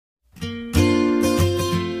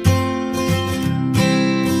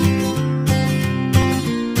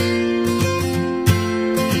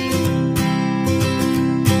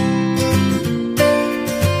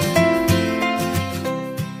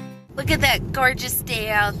gorgeous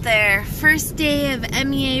day out there. First day of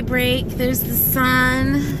MEA break. There's the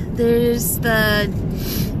sun. There's the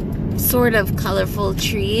sort of colorful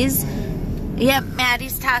trees. Yep,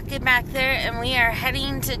 Maddie's talking back there, and we are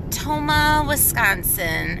heading to Tomah,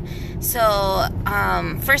 Wisconsin. So,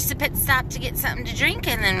 first a pit stop to get something to drink,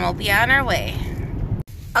 and then we'll be on our way.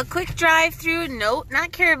 A quick drive through, no,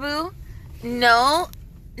 not Caribou, no,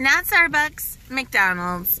 not Starbucks,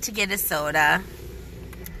 McDonald's to get a soda.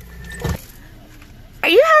 Are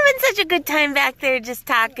you having such a good time back there just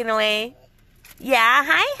talking away? Yeah,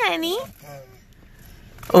 hi honey.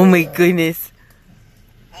 Oh my goodness.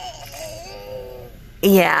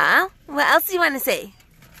 Yeah? What else do you want to say?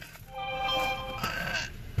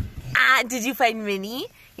 Did you find Minnie?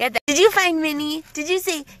 Yeah, did you find Minnie? Did you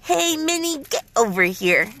say, hey Minnie, get over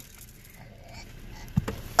here?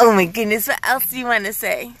 Oh my goodness, what else do you want to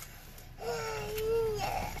say?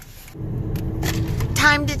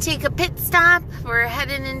 Time to take a pit stop. We're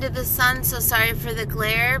heading into the sun, so sorry for the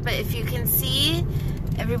glare, but if you can see,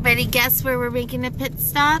 everybody guess where we're making a pit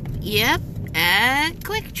stop? Yep, at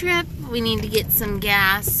Quick Trip. We need to get some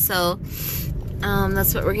gas, so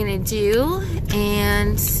that's what we're gonna do,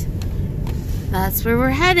 and that's where we're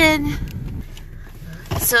headed.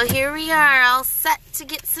 So here we are, all set to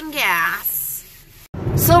get some gas.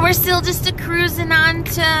 So we're still just cruising on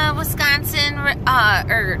to Wisconsin,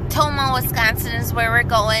 or Tomah, Wisconsin is where we're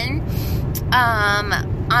going.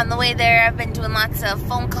 On the way there, I've been doing lots of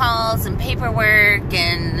phone calls and paperwork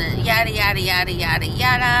and yada, yada, yada, yada,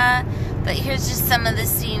 yada. But here's just some of the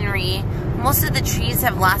scenery. Most of the trees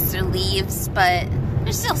have lost their leaves, but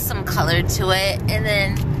there's still some color to it. And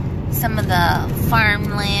then some of the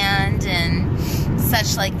farmland and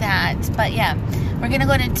such like that. But yeah, we're gonna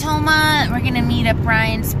go to Tomah. We're gonna meet up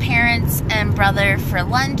Ryan's parents and brother for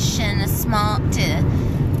lunch and a small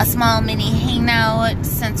mini hangout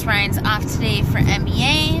since Ryan's off today for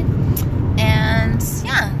MEA. And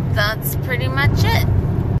yeah, that's pretty much it.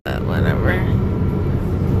 But whatever.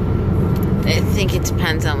 I think it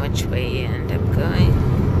depends on which way you end up going.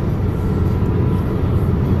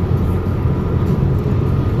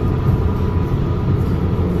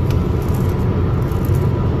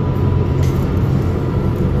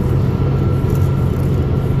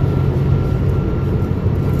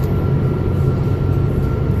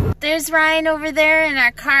 There's Ryan over there in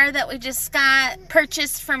our car that we just got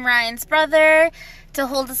purchased from Ryan's brother to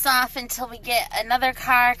hold us off until we get another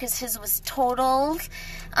car because his was totaled.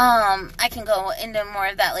 I can go into more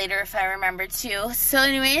of that later if I remember to. So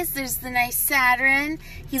anyways, there's the nice Saturn.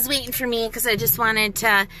 He's waiting for me because I just wanted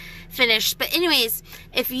to finish. But anyways,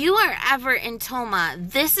 if you are ever in Tomah,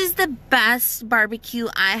 this is the best barbecue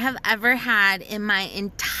I have ever had in my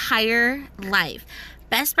entire life.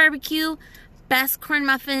 Best barbecue, best corn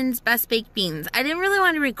muffins, best baked beans. I didn't really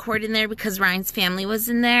want to record in there because Ryan's family was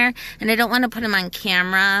in there, and I don't want to put them on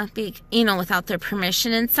camera, you know, without their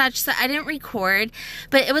permission and such, so I didn't record.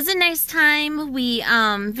 But it was a nice time. We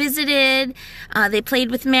visited, they played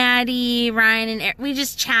with Maddie, Ryan, and we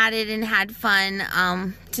just chatted and had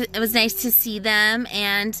fun. It was nice to see them,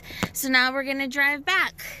 and so now we're gonna drive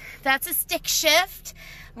back. That's a stick shift.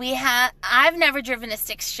 I've never driven a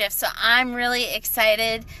stick shift, so I'm really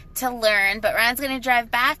excited to learn, but Ryan's going to drive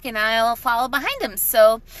back and I'll follow behind him,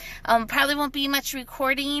 so probably won't be much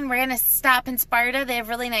recording. We're going to stop in Sparta. They have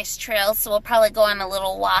really nice trails, so we'll probably go on a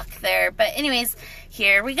little walk there, but anyways,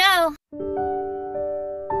 here we go.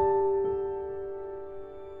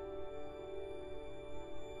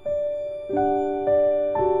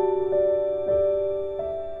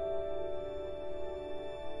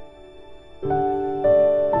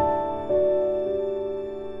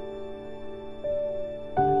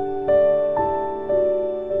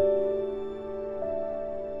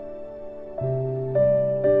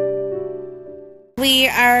 We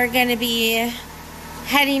are going to be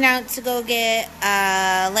heading out to go get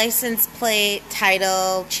a license plate,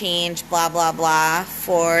 title, change, blah, blah, blah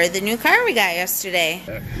for the new car we got yesterday.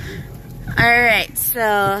 Alright,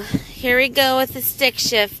 so here we go with the stick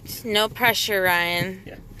shift. No pressure, Ryan.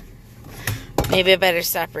 Yeah. Maybe I better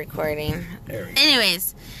stop recording.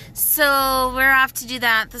 Anyways, so we're off to do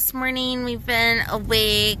that. This morning we've been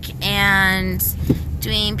awake and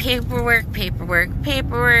doing paperwork,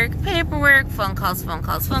 phone calls, and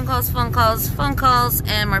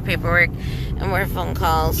more paperwork, and more phone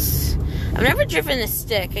calls. I've never driven a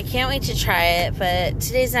stick. I can't wait to try it, but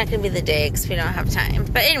today's not going to be the day because we don't have time.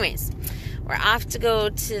 But anyways, we're off to go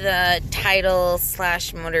to the title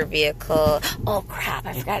 / motor vehicle. Oh crap,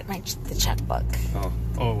 I forgot the checkbook.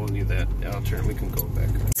 Oh, we'll need that. Yeah, I'll turn. We can go back.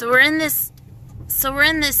 So we're in this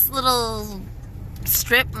little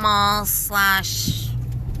strip mall /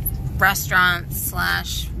 restaurant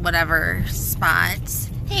slash whatever spot.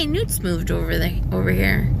 Hey, Newt's moved over here. Oh, here we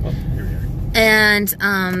are. And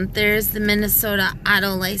there's the Minnesota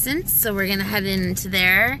auto license, so we're gonna head into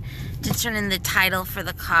there to turn in the title for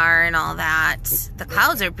the car and all that. The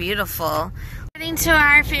clouds are beautiful. Heading to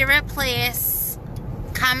our favorite place.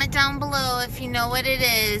 Comment down below if you know what it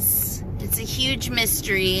is. It's a huge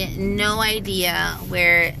mystery. No idea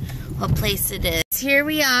what place it is. Here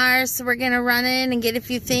we are, so we're gonna run in and get a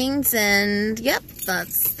few things, and yep,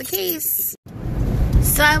 that's the case.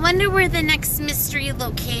 So I wonder where the next mystery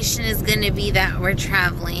location is gonna be that we're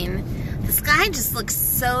traveling. The sky just looks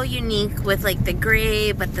so unique with like the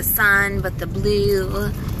gray, but the sun, but the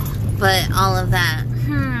blue, but all of that.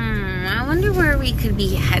 I wonder where we could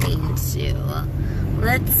be heading to.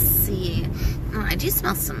 Let's see. Oh, I do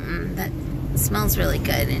smell something that smells really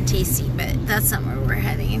good and tasty, but that's not where we're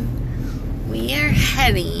heading. We are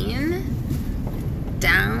heading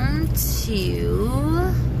down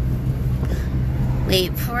to...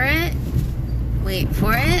 Wait for it. Wait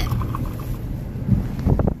for it.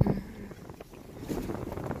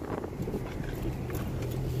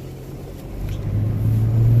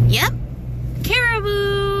 Yep.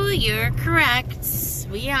 Caribou, you're correct.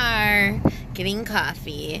 We are getting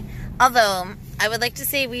coffee. Although, I would like to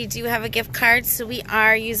say we do have a gift card, so we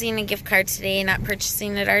are using a gift card today, not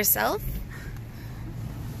purchasing it ourselves.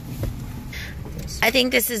 I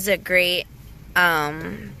think this is a great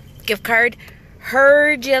gift card.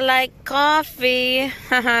 Heard you like coffee.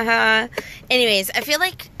 Anyways, I feel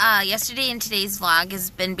like yesterday and today's vlog has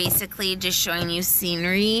been basically just showing you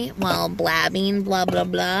scenery while blabbing, blah, blah,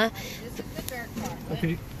 blah.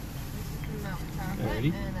 Okay.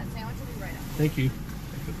 Alrighty. Thank you.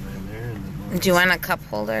 Do you want a cup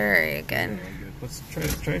holder or are you good? Yeah, good. Let's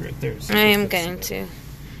try it right there. I am going to.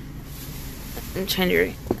 I'm trying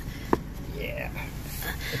to... Yeah.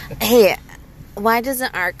 Hey, why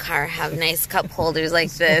doesn't our car have nice cup holders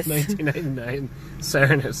like this? $19.99.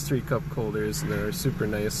 Siren has 3 cup holders, and their super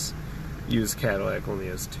nice used Cadillac only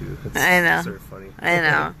has 2. I know. Sort of funny. I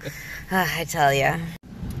know. I tell ya.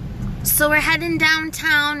 So we're heading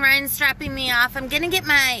downtown. Ryan's dropping me off. I'm gonna get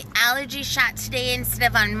my allergy shot today instead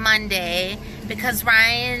of on Monday because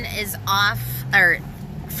Ryan is off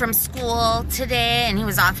from school today, and he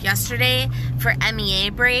was off yesterday for MEA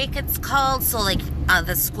break, it's called. So like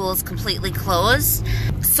the school is completely closed.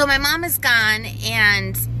 So my mom is gone,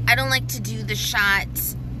 and I don't like to do the shot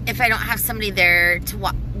if I don't have somebody there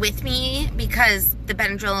to with me because the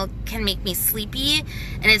Benadryl can make me sleepy,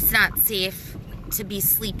 and it's not safe to be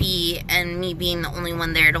sleepy and me being the only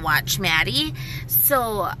one there to watch Maddie.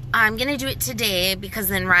 So I'm gonna do it today because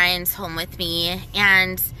then Ryan's home with me,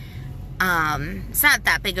 and it's not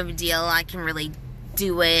that big of a deal. I can really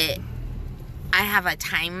do it. I have a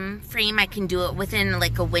time frame. I can do it within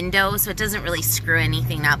like a window, so it doesn't really screw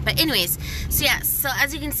anything up. But anyways, so yeah, so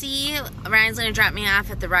as you can see, Ryan's gonna drop me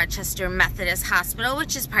off at the Rochester Methodist Hospital,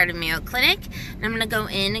 which is part of Mayo Clinic, and I'm gonna go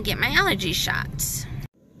in and get my allergy shot.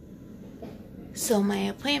 So my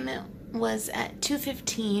appointment was at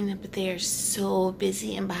 2:15, but they are so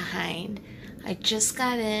busy and behind. I just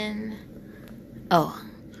got in. Oh,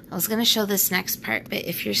 I was gonna show this next part, but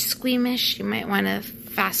if you're squeamish, you might want to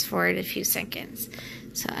fast forward a few seconds.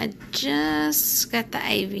 So I just got the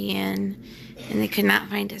IV in, and they could not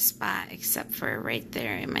find a spot except for right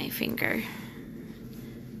there in my finger.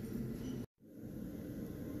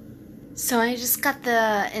 So I just got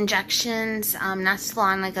the injections not too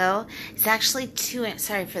long ago. It's actually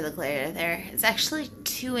sorry for the glare there. It's actually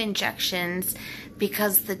 2 injections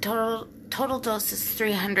because the total dose is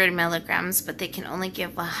 300 milligrams, but they can only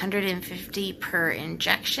give 150 per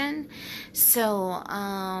injection. So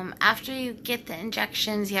after you get the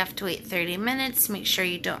injections, you have to wait 30 minutes to make sure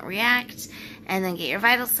you don't react, and then get your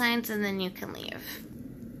vital signs, and then you can leave.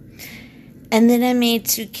 And then I'm made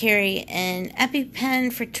to carry an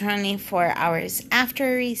EpiPen for 24 hours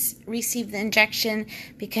after I receive the injection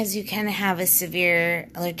because you can have a severe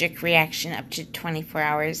allergic reaction up to 24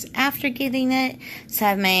 hours after getting it. So I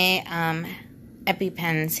have my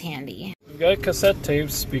EpiPens handy. We've got cassette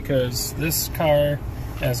tapes because this car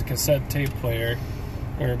has a cassette tape player.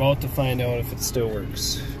 We're about to find out if it still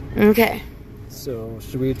works. Okay. So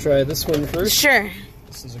should we try this one first? Sure.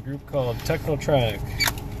 This is a group called Technotronic.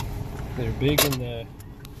 They're big in the...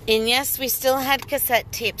 And yes, we still had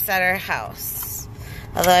cassette tapes at our house.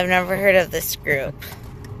 Although I've never heard of this group.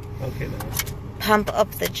 Okay, now. Pump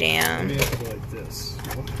up the jam. Maybe I have to go like this.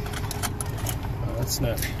 Nope. Oh, that's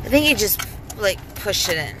not... I think you just, like, push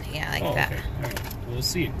it in. Yeah, like that. Okay. All right. We'll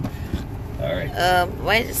see. All right.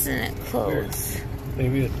 Why doesn't it close?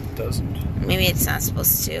 Maybe it doesn't. Maybe it's not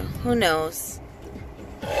supposed to. Who knows?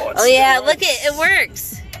 Oh, Oh yeah, look it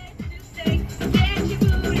works.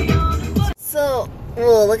 So,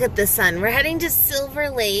 whoa, look at the sun. We're heading to Silver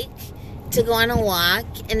Lake to go on a walk,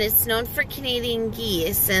 and it's known for Canadian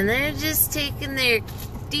geese, and they're just taking their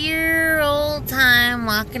dear old time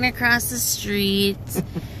walking across the street,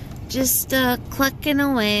 just clucking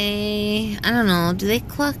away. I don't know, do they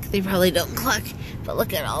cluck? They probably don't cluck, but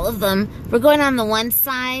look at all of them. We're going on the one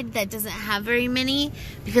side that doesn't have very many,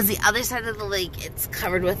 because the other side of the lake, it's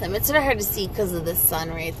covered with them. It's sort of hard to see because of the sun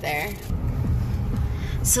right there.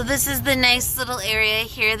 So this is the nice little area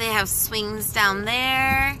here. They have swings down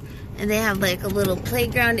there, and they have like a little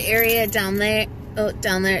playground area down there. Oh,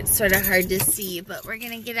 down there it's sort of hard to see, but we're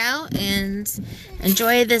gonna get out and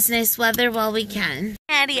enjoy this nice weather while we can.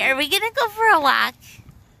 Maddie, are we gonna go for a walk?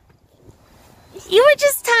 You were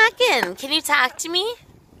just talking. Can you talk to me?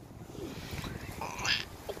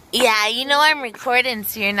 Yeah, you know I'm recording,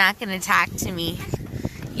 so you're not gonna talk to me.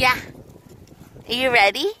 Yeah. Are you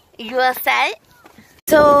ready? Are you all set?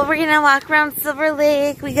 So we're gonna walk around Silver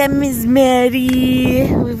Lake. We got Miss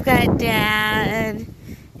Maddie, we've got Dad,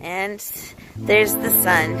 and there's the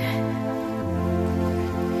sun.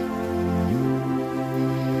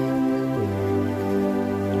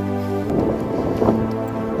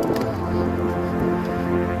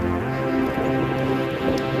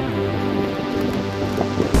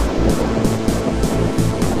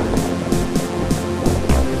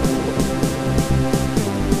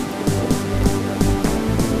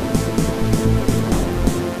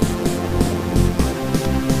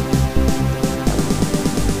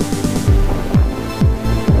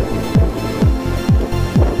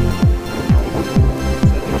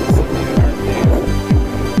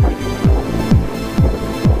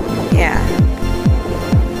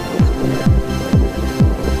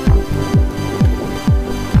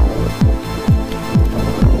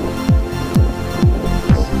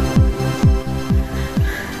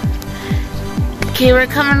 Okay, we're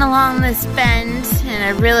coming along this bend, and I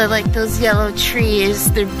really like those yellow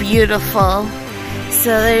trees. They're beautiful.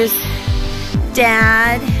 So there's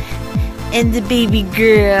Dad and the baby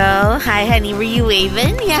girl. Hi, honey. Were you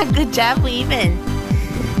waving? Yeah, good job waving.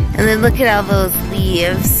 And then look at all those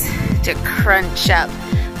leaves to crunch up.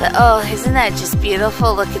 But oh, isn't that just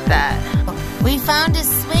beautiful? Look at that. We found a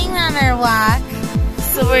swing on our walk,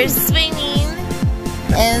 so we're swinging.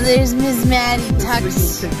 And there's Miss Maddie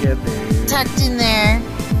tucked in there.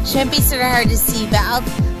 Should be sort of hard to see, but I'll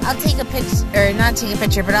take a picture, or not take a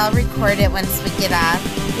picture, but I'll record it once we get off.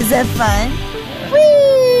 Is that fun?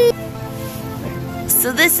 Whee!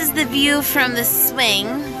 So this is the view from the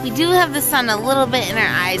swing. We do have the sun a little bit in our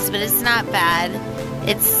eyes, but it's not bad.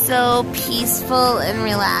 It's so peaceful and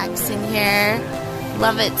relaxing here.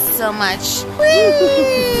 Love it so much.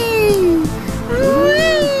 Whee! Whee!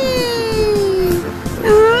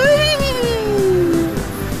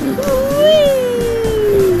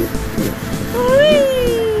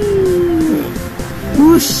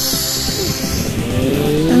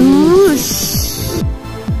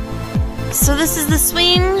 So this is the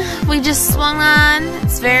swing we just swung on.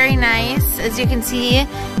 It's very nice. As you can see,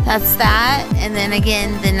 that's that. And then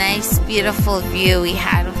again, the nice, beautiful view we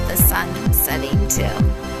had with the sun setting too.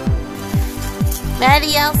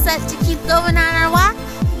 Maddie, all set to keep going on our walk?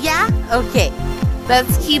 Yeah? Okay.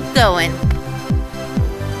 Let's keep going.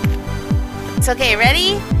 It's okay.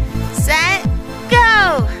 Ready? Set?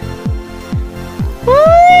 Go! Whee!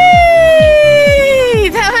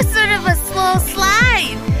 That was sort of a slow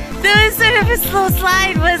slide. That was sort of a slow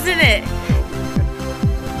slide, wasn't it?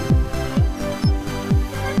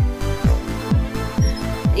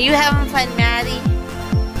 Are you having fun, Maddie?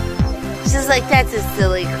 She's like, that's a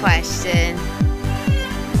silly question.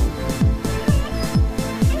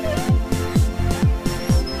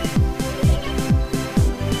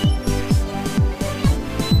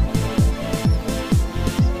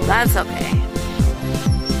 That's okay.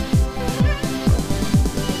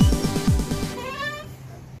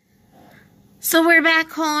 So we're back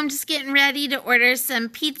home, just getting ready to order some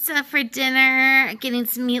pizza for dinner, getting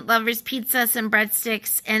some Meat Lovers pizza, some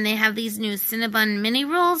breadsticks, and they have these new Cinnabon mini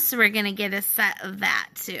rolls, so we're going to get a set of that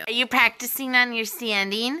too. Are you practicing on your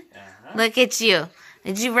standing? Uh-huh. Look at you.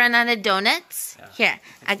 Did you run out of donuts? Yeah. Here,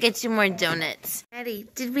 I'll get you more donuts. Eddie,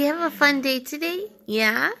 did we have a fun day today?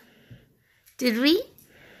 Yeah? Did we?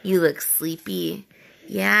 You look sleepy.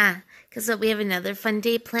 Yeah, because we have another fun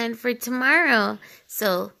day planned for tomorrow.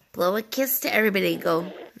 So blow a kiss to everybody.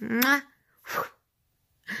 Go, mwah,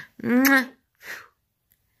 mwah.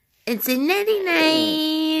 It's a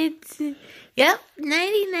nighty-night. Yep,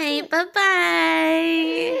 nighty-night.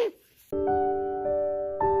 Bye-bye.